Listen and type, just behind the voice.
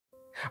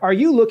Are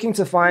you looking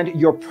to find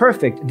your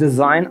perfect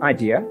design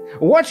idea?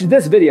 Watch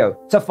this video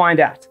to find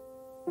out.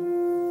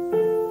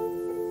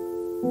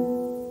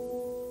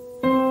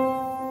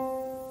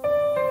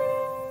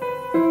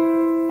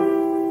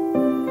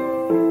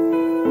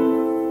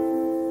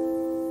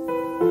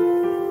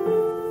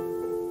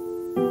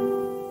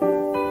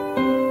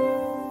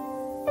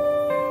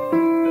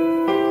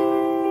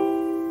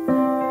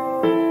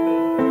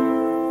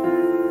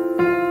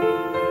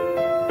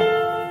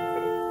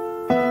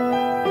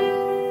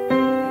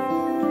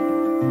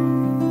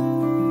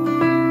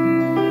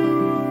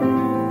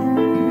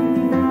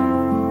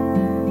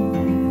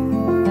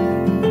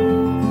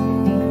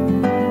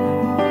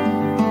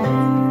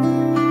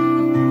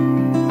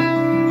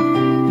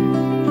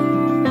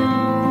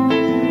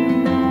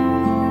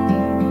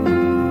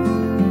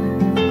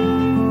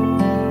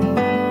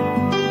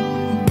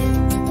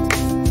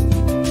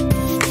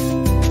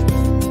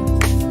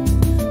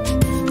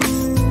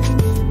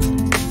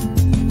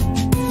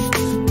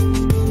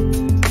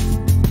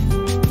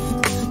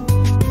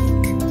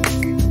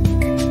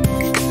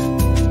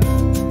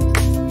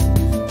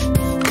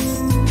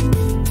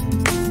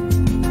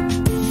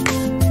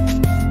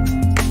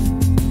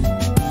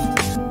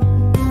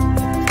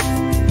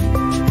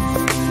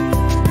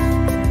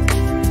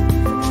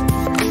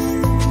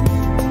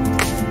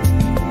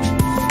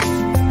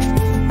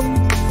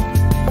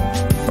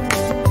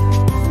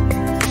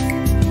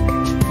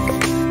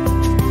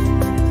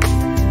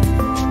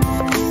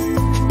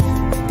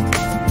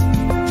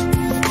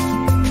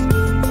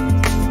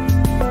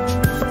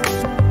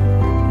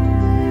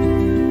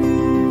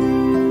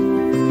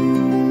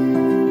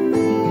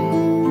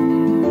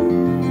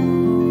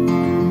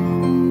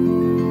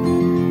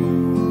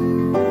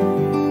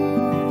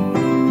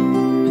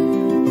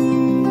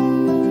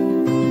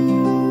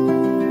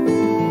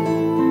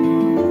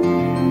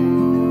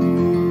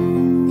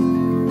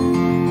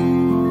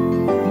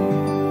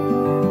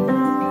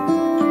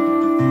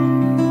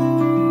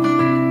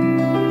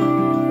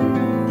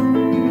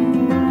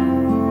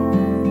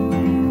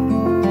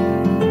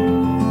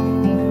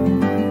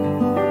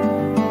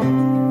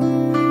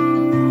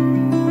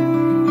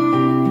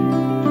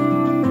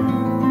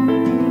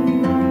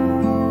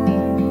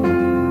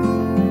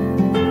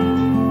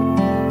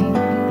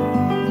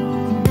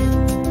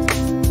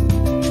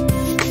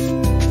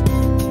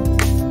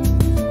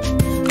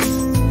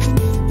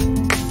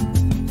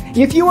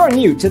 If you are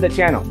new to the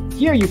channel,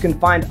 here you can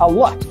find a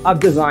lot of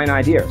design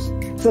ideas.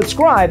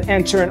 Subscribe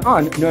and turn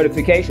on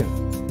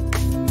notifications.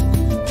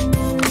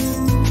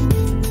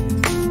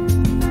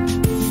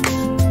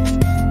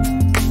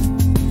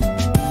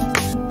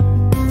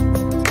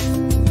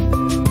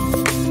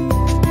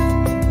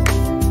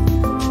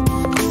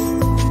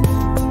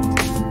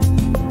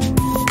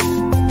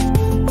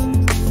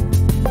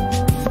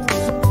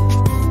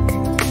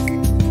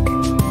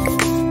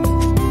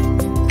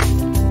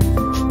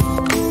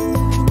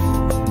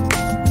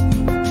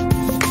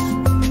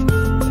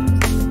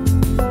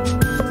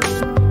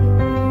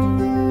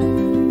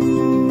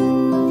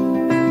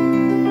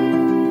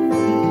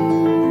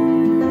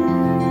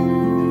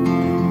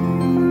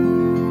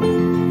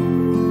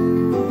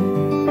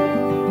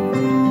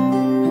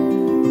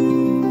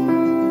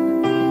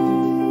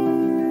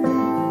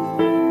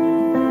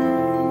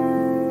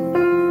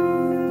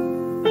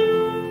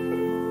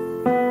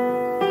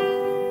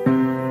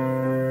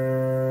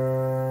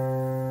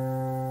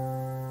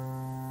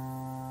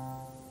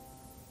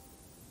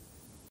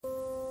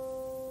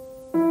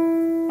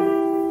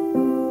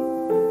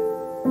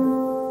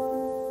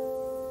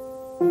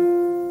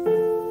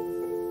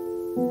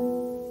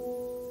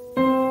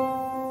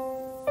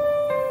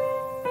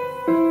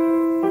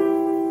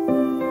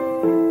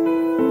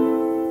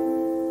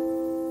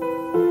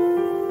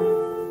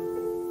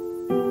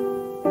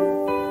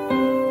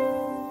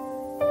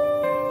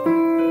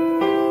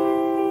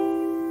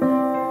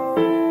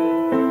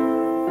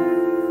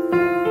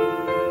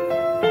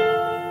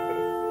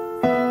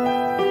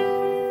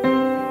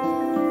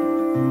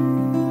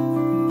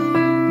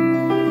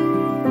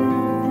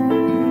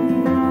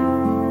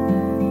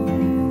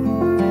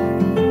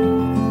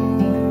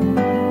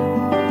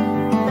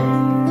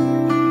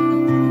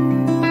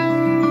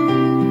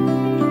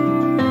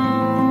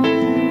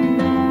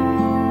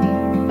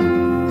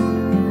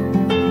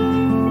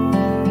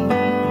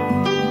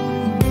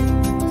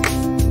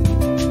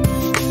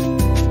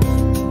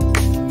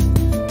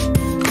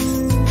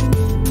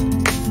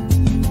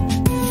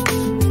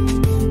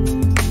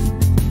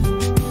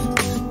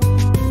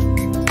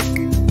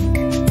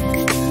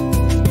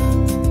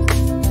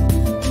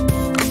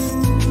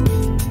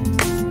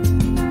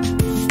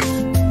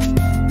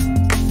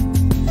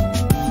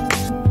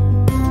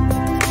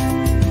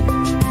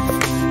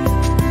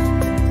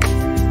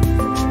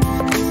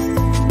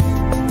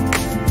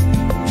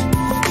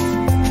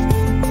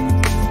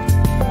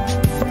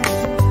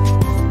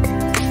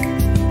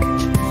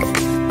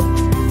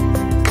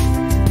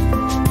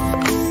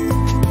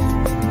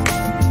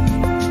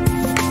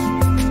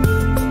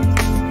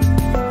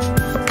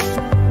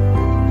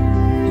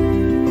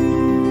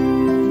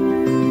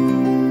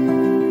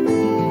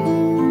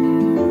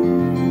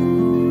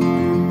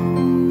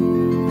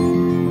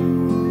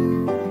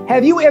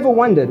 Have you ever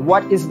wondered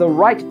what is the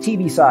right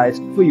TV size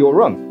for your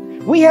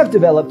room? We have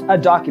developed a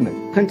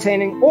document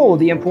containing all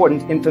the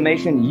important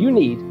information you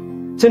need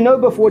to know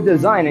before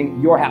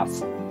designing your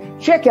house.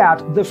 Check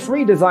out the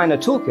free designer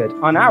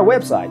toolkit on our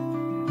website,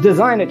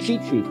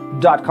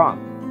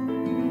 designercheatsheet.com.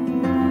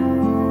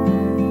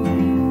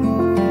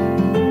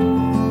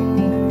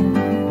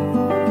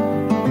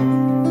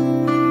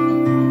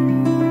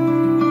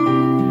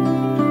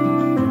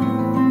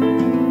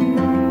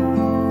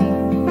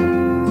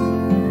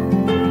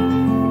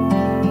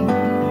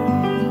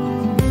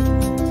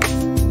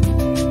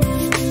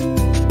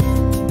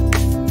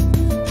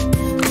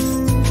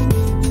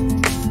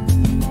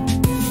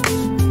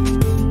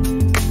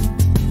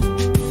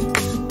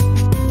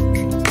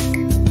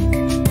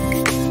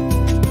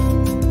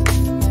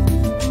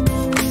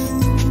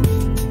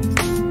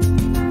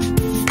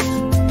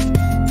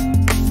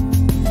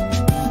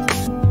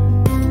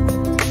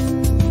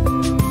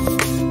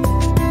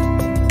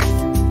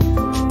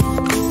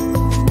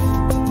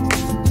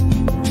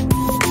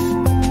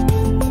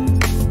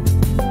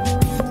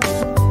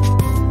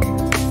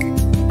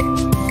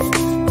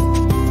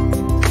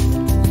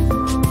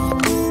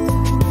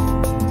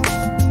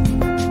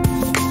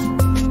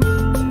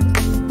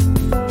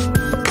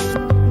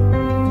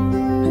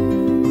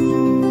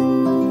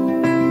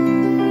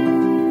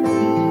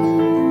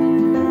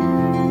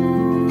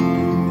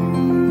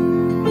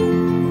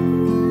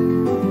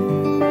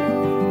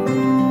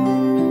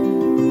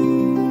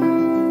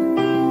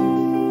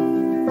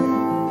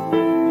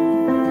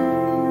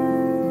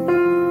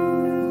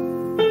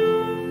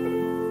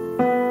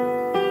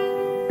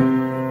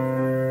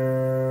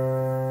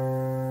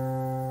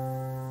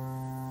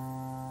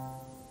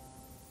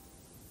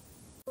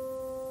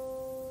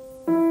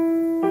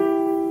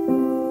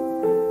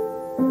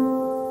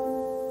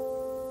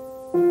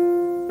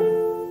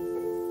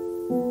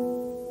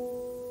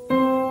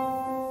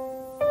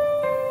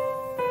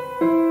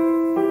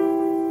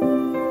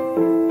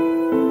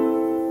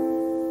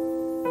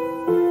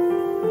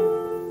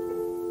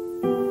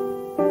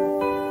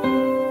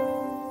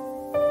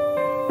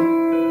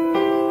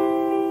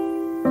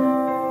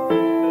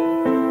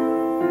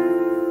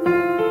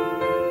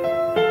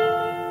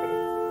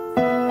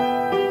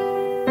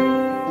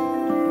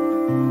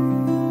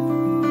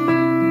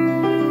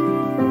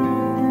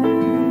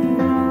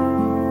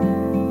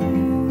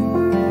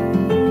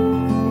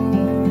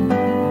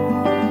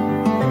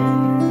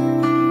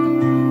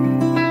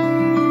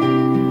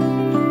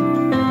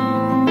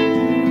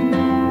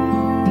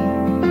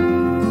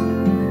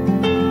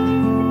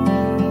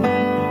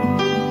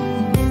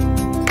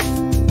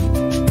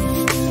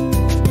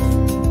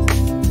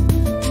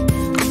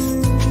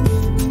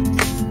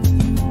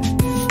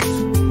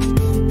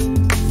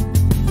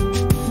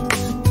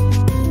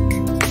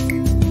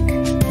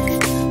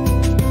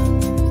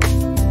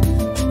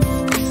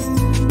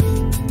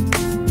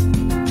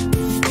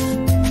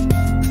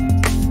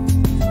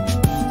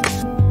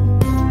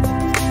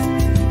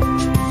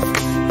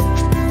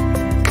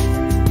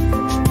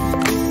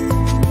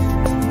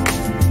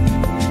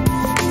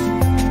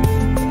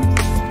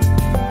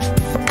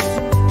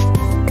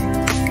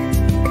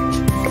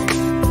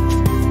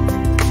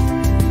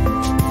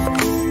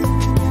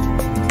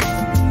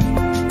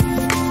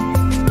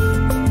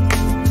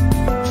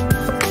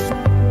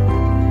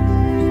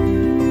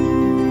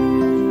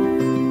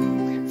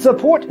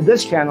 Support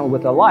this channel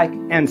with a like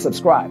and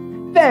subscribe.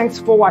 Thanks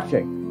for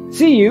watching.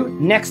 See you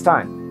next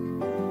time.